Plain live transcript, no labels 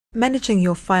Managing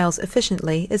your files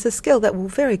efficiently is a skill that will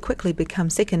very quickly become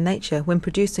second nature when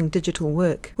producing digital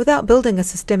work. Without building a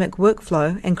systemic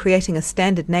workflow and creating a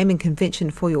standard naming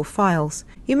convention for your files,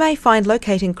 you may find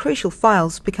locating crucial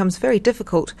files becomes very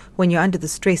difficult when you're under the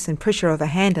stress and pressure of a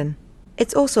hand-in.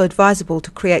 It's also advisable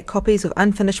to create copies of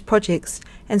unfinished projects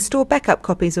and store backup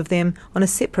copies of them on a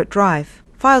separate drive.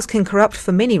 Files can corrupt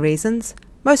for many reasons,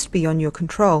 most beyond your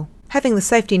control. Having the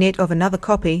safety net of another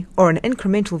copy or an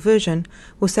incremental version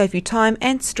will save you time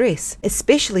and stress,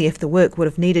 especially if the work would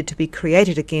have needed to be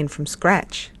created again from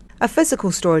scratch. A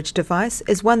physical storage device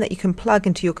is one that you can plug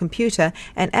into your computer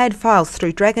and add files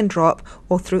through drag and drop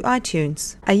or through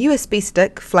iTunes. A USB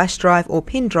stick, flash drive or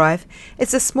pen drive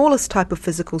is the smallest type of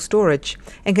physical storage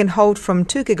and can hold from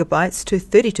 2 GB to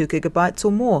 32 GB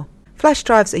or more. Flash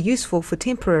drives are useful for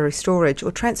temporary storage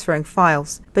or transferring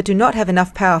files, but do not have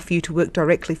enough power for you to work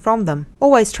directly from them.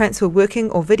 Always transfer working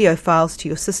or video files to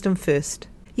your system first.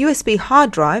 USB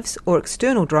hard drives, or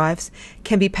external drives,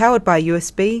 can be powered by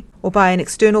USB or by an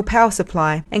external power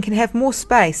supply and can have more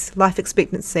space, life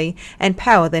expectancy, and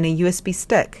power than a USB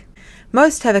stick.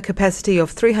 Most have a capacity of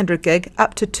 300 gig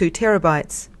up to 2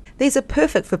 terabytes. These are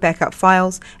perfect for backup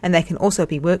files and they can also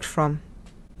be worked from.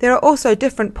 There are also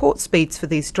different port speeds for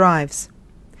these drives.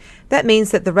 That means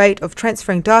that the rate of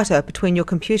transferring data between your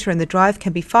computer and the drive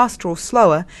can be faster or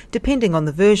slower depending on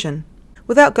the version.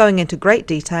 Without going into great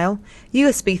detail,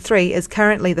 USB 3 is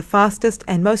currently the fastest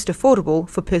and most affordable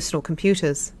for personal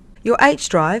computers. Your H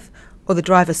drive, or the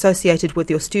drive associated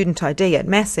with your student ID at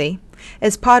Massey,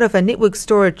 is part of a network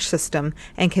storage system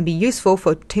and can be useful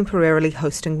for temporarily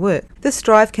hosting work. This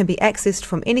drive can be accessed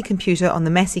from any computer on the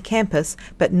Massey campus,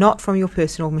 but not from your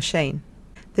personal machine.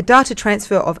 The data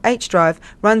transfer of H drive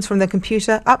runs from the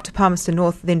computer up to Palmerston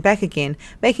North, then back again,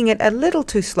 making it a little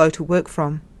too slow to work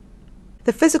from.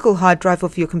 The physical hard drive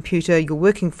of your computer you're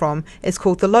working from is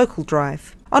called the local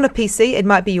drive. On a PC, it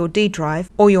might be your D drive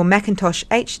or your Macintosh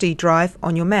HD drive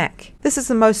on your Mac. This is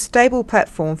the most stable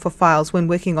platform for files when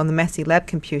working on the Massey lab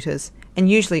computers,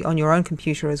 and usually on your own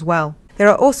computer as well. There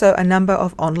are also a number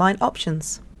of online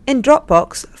options. In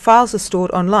Dropbox, files are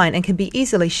stored online and can be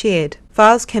easily shared.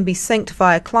 Files can be synced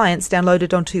via clients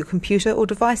downloaded onto your computer or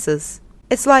devices.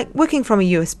 It's like working from a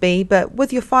USB, but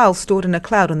with your files stored in a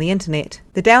cloud on the internet.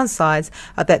 The downsides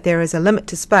are that there is a limit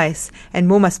to space, and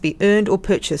more must be earned or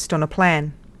purchased on a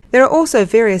plan. There are also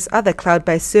various other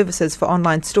cloud-based services for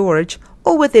online storage,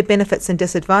 all with their benefits and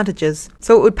disadvantages,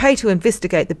 so it would pay to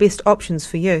investigate the best options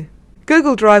for you.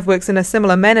 Google Drive works in a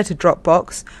similar manner to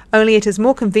Dropbox, only it is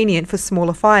more convenient for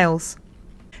smaller files.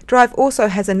 Drive also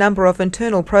has a number of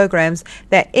internal programs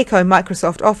that echo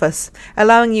Microsoft Office,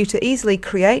 allowing you to easily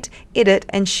create, edit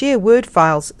and share Word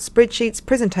files, spreadsheets,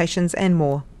 presentations and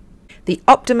more. The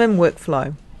optimum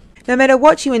workflow. No matter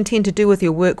what you intend to do with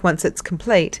your work once it's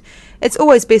complete, it's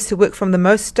always best to work from the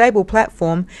most stable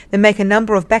platform, then make a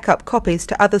number of backup copies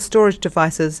to other storage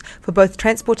devices for both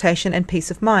transportation and peace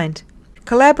of mind.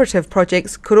 Collaborative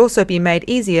projects could also be made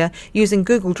easier using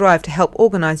Google Drive to help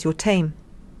organize your team.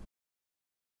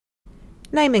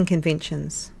 Naming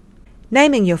conventions.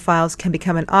 Naming your files can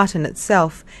become an art in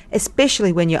itself,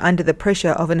 especially when you're under the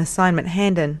pressure of an assignment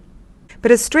hand-in.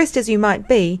 But as stressed as you might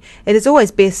be, it is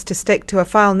always best to stick to a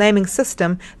file naming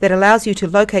system that allows you to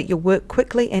locate your work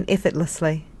quickly and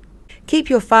effortlessly. Keep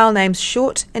your file names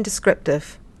short and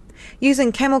descriptive.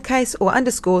 Using camel case or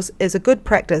underscores is a good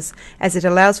practice as it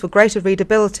allows for greater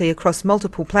readability across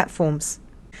multiple platforms.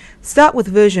 Start with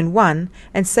version 1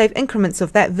 and save increments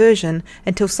of that version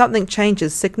until something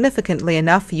changes significantly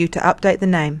enough for you to update the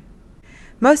name.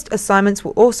 Most assignments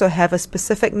will also have a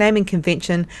specific naming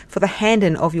convention for the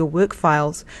hand-in of your work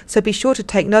files, so be sure to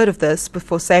take note of this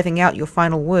before saving out your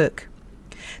final work.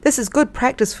 This is good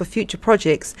practice for future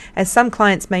projects, as some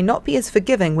clients may not be as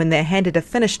forgiving when they're handed a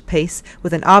finished piece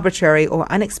with an arbitrary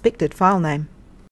or unexpected file name.